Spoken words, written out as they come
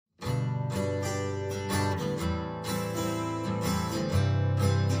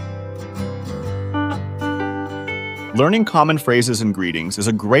Learning common phrases and greetings is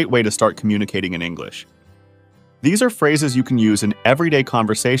a great way to start communicating in English. These are phrases you can use in everyday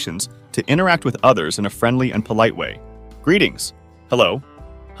conversations to interact with others in a friendly and polite way. Greetings. Hello.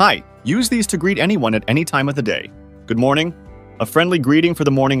 Hi. Use these to greet anyone at any time of the day. Good morning. A friendly greeting for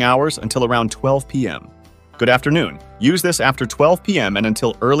the morning hours until around 12 p.m. Good afternoon. Use this after 12 p.m. and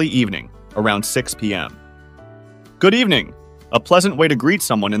until early evening, around 6 p.m. Good evening. A pleasant way to greet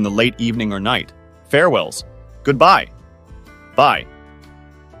someone in the late evening or night. Farewells. Goodbye. Bye.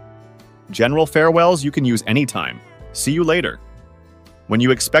 General farewells you can use anytime. See you later. When you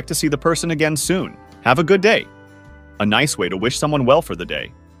expect to see the person again soon. Have a good day. A nice way to wish someone well for the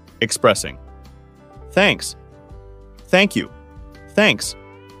day. Expressing. Thanks. Thank you. Thanks.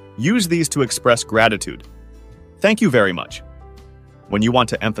 Use these to express gratitude. Thank you very much. When you want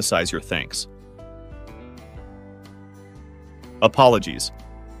to emphasize your thanks. Apologies.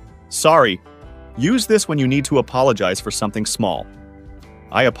 Sorry. Use this when you need to apologize for something small.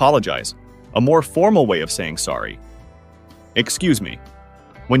 I apologize. A more formal way of saying sorry. Excuse me.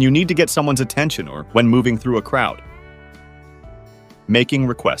 When you need to get someone's attention or when moving through a crowd. Making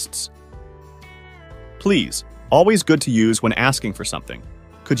requests. Please. Always good to use when asking for something.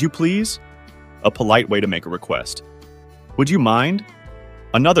 Could you please? A polite way to make a request. Would you mind?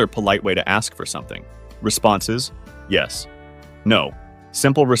 Another polite way to ask for something. Responses. Yes. No.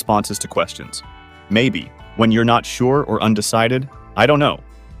 Simple responses to questions. Maybe. When you're not sure or undecided. I don't know.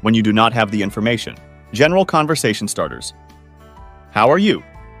 When you do not have the information. General conversation starters. How are you?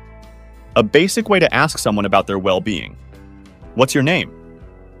 A basic way to ask someone about their well-being. What's your name?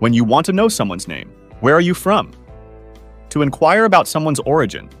 When you want to know someone's name. Where are you from? To inquire about someone's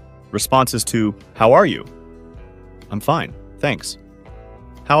origin. Responses to, how are you? I'm fine, thanks.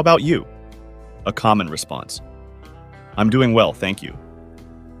 How about you? A common response. I'm doing well, thank you.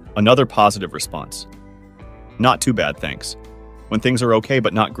 Another positive response. Not too bad, thanks. When things are okay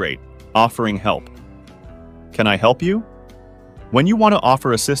but not great. Offering help. Can I help you? When you want to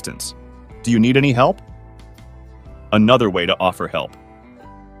offer assistance. Do you need any help? Another way to offer help.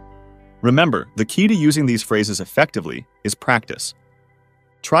 Remember, the key to using these phrases effectively is practice.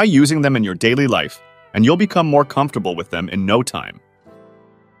 Try using them in your daily life, and you'll become more comfortable with them in no time.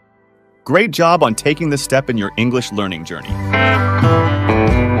 Great job on taking this step in your English learning journey.